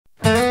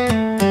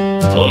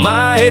Well,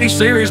 my 80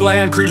 series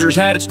Land Cruiser's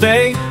had its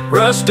day,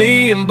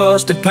 rusty and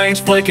busted, paint's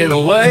flicking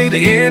away.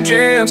 The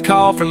engine's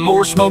coughing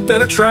more smoke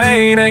than a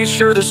train. Ain't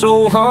sure this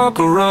old hunk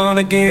will run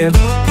again.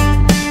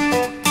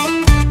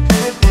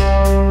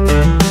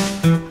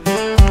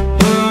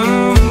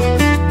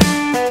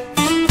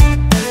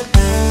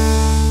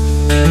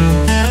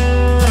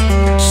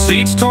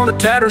 Seats torn to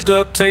tatters,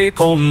 duct tape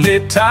holding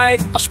it tight.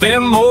 I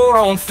spend more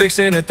on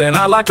fixing it than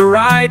I like to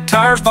ride.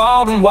 Tires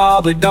falling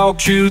wobbly, dog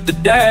chewed the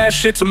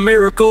dash. It's a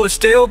miracle it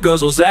still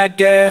guzzles that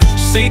gas.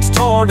 Seats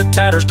torn to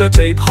tatters, duct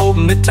tape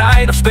holding it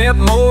tight. I spent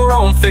more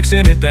on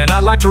fixing it than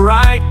I like to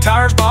ride.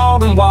 Tires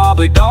falling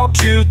wobbly, dog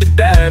chewed the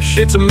dash.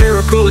 It's a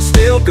miracle it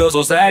still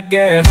guzzles that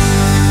gas.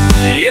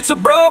 It's a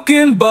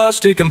broken,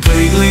 busted,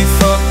 completely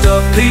fucked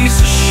up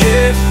piece of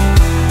shit,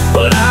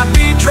 but I'd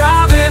be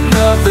driving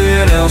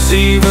nothing else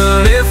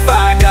even if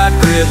I got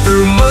grit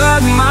through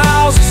mud and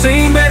miles. I've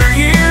seen better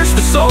years.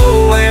 This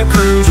old Land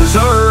Cruiser's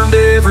earned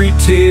every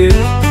tear.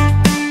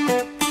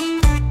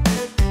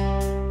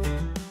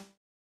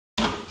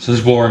 So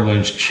this wiring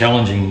loom's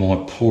challenging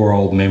my poor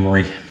old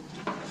memory.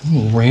 A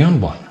little round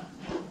one.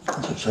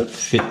 Does that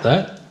fit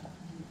that?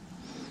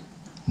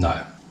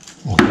 No.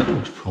 Well, that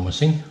looks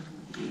promising.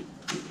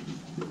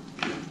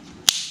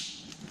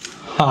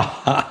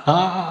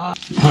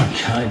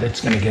 Okay,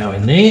 that's going to go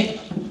in there.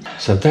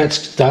 So that's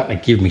starting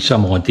to give me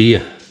some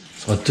idea.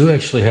 So I do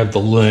actually have the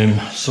loom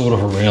sort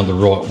of around the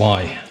right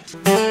way.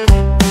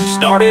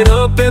 Started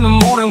up in the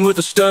morning with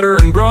a stutter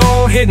and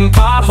groan. Hitting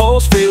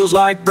potholes feels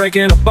like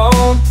breaking a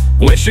bone.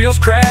 Windshield's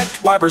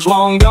cracked, wipers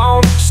long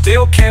gone.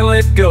 Still can't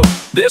let go,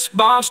 this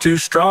bond's too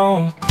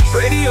strong.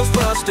 Radio's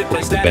busted,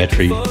 Break the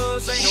battery,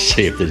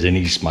 see if there's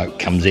any smoke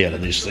comes out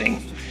of this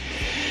thing.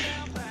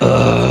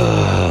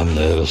 I'm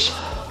nervous.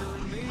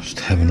 Just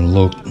having a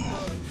look,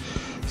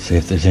 see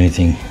if there's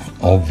anything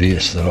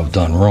obvious that I've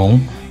done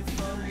wrong.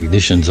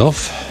 Ignition's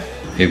off.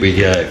 Here we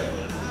go.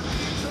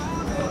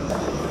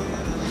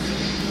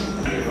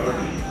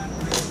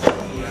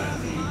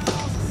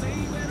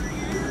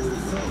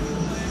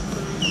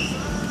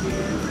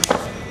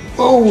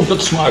 Oh, we've got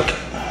smoke.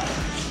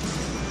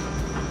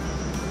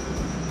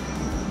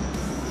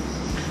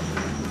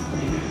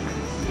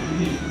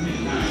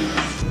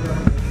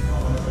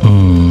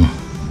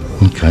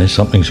 Okay,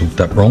 something's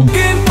hooked up wrong.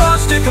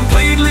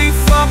 Completely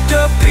fucked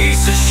up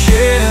piece of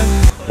shit.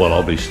 Well,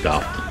 I'll be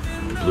stuffed.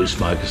 Blue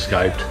smoke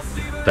escaped.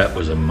 That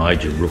was a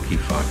major rookie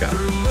fuck up.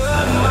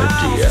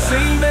 Oh dear.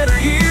 Seen better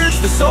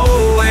years. This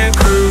old Land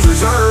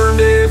Cruiser's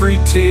earned every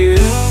tear.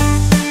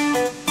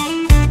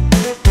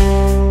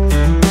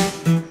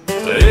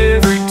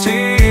 Every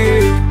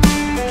tear.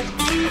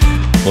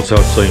 Well, so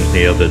it seems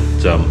now that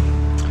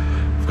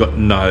we've got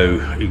no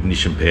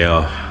ignition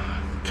power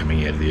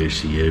coming out of the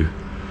ECU.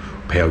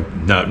 Power,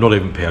 no, not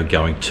even power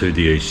going to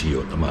the ECU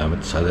at the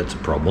moment, so that's a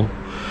problem.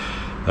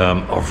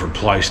 I've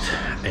replaced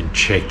and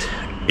checked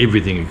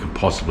everything it could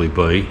possibly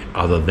be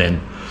other than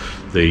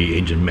the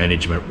engine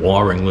management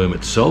wiring loom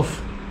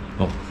itself.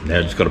 Well, now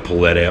I've just got to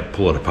pull that out,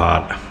 pull it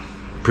apart.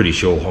 Pretty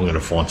sure I'm going to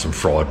find some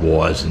fried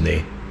wires in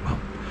there. Well,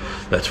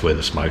 that's where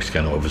the smoke's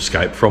going to have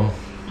escaped from.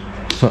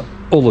 So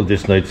all of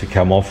this needs to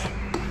come off.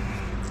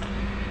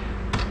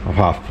 I've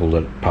half pulled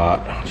it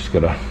apart, just got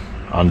to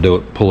undo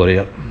it, pull it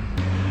out.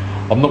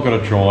 I'm not going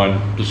to try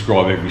and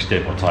describe every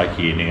step I take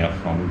here now.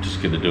 I'm just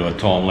going to do a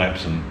time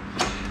lapse and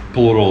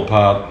pull it all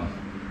apart.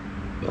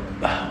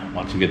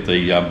 Once I get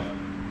the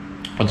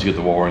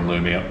wiring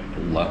loom out,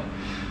 we'll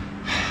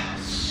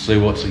see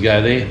what's to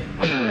go there.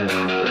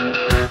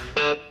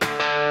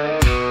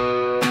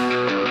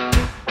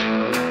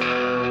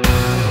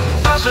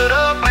 Bust it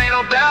up, ain't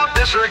no doubt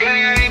this rigging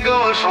ain't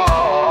going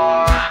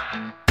far.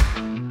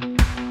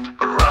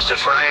 Rusted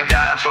frame,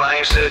 dying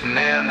flame sitting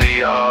in the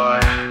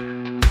yard.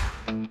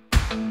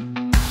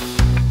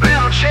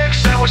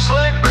 Chicks that was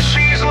slick, but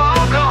she's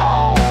long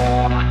gone.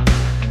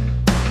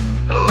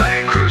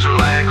 Land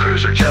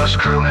Cruiser, just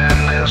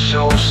crooning this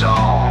old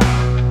song.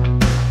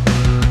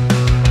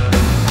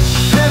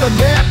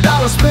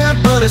 $10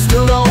 spent, but it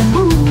still don't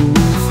move.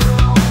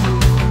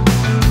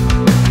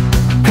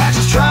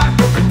 Patches tried,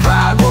 broken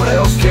pride, what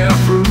else can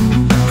prove?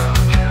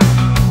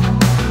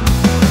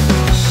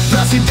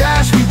 Dusty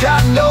dash, we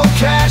got no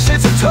cash,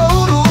 it's a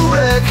total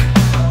wreck.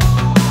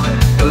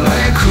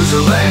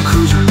 Land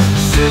Cruiser,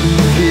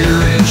 sitting here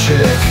in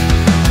check.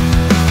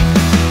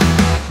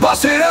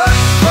 Busted up,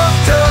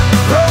 fucked up,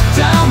 broke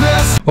down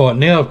mess. Alright,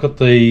 now I've got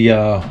the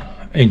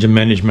engine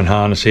management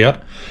harness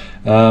out.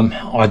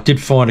 I did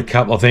find a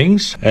couple of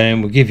things,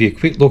 and we'll give you a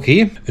quick look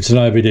here. It's an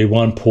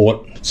OBD1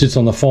 port, it sits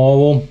on the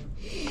firewall.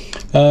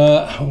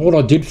 What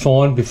I did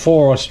find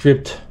before I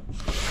stripped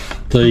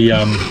the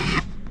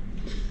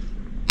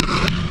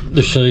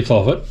sheath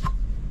off it,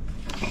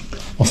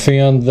 I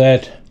found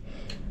that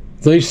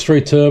these three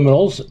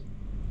terminals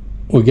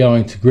were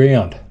going to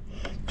ground.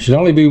 There should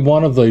only be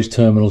one of these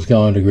terminals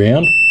going to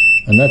ground,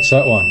 and that's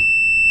that one.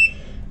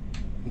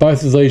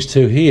 Both of these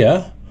two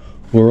here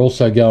were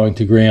also going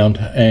to ground,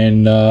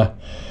 and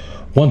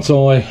once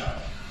I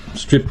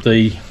stripped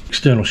the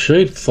external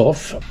sheath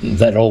off.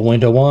 That all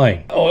went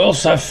away. I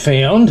also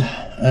found,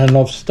 and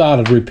I've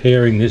started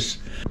repairing this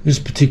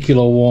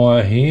particular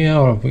wire here. I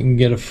don't know if we can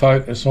get a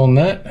focus on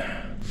that.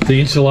 The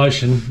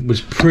insulation was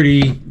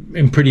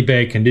in pretty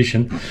bad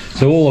condition,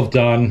 so all I've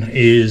done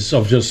is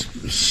I've just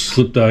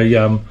slipped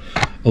a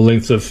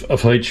length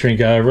of heat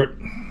shrink over it,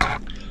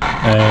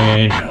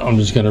 and I'm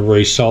just going to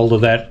resolder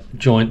that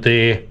joint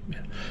there.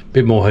 A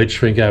bit more heat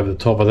shrink over the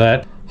top of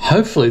that.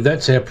 Hopefully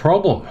that's our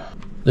problem.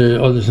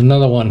 There's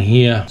another one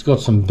here. It's got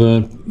some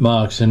burnt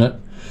marks in it.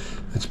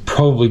 It's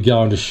probably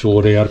going to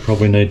short out.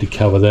 Probably need to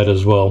cover that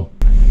as well.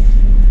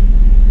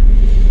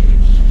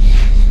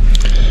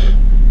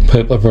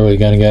 People are probably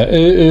going to go,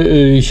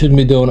 you shouldn't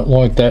be doing it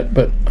like that,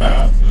 but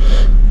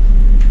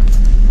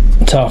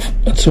tough.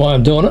 That's why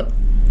I'm doing it.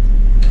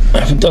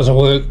 If it doesn't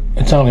work,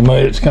 it's only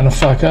me that's going to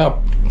fuck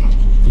up.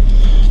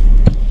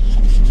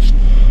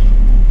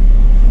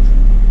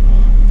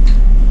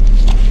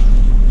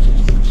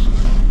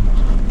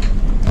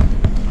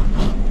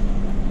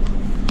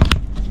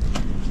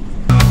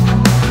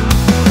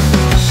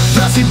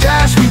 Dusty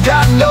dash, we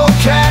got no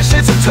cash,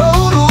 it's a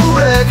total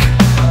wreck.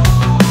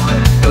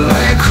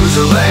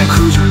 Land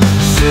Cruiser,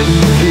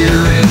 sitting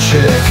here in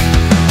check.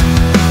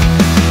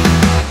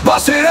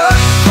 Busted up,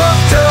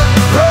 fucked up,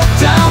 broke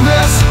down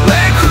mess.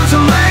 Land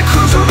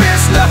Cruiser,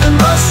 it's nothing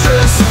but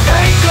stress.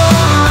 Ain't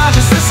gonna ride,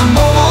 just this some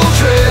old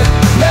dread.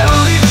 Never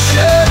leave a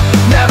shed,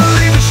 never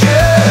leave a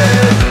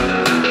shed.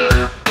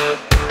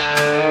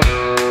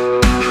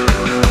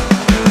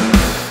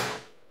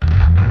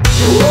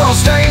 Oil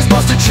stains,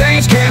 busted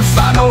chains, can't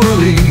find no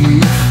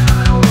relief.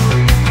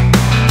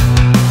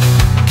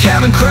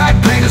 Cabin crack,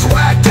 paint is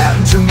whacked out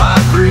into my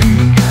grief.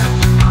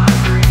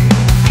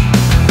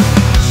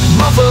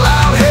 Muffle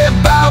out, head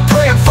bow,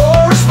 praying for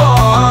a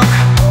spark.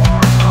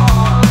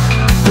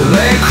 The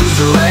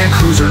Land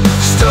Cruiser,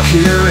 stuck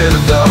here in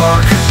the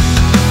dark.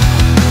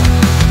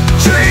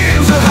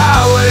 Dreams of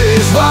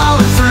highways, wild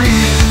and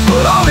free,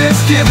 but all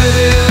it's given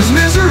is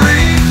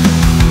misery.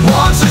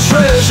 Once a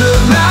treasure,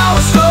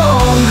 now a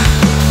stone.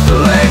 The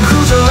Land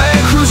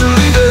Cruiser,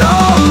 leave it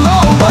all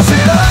alone. Bust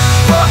it up,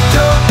 fucked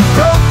up,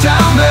 broke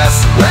down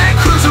mess. Land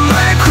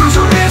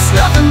Cruiser, it's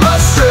nothing but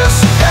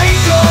stress. Ain't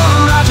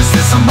gonna ride, just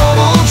this a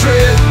mobile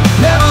dread.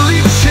 Never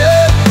leave a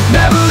shed,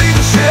 never leave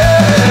a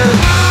shed.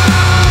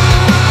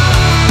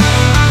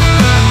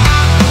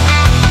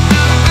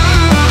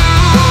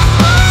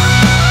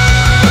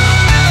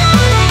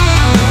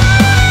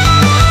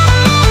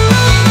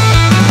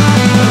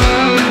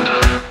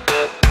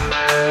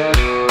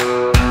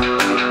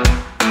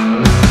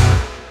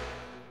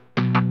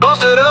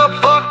 Busted up,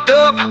 fucked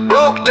up,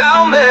 broke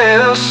down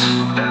mess.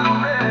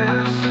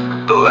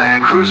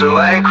 The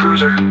Land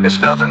Cruiser, it's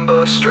nothing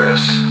but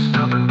stress.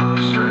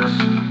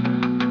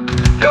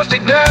 Dusty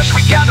dash,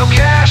 we got no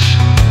cash,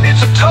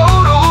 it's a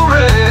total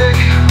wreck.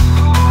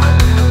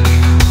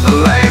 The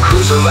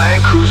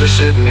Land Cruiser,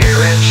 sitting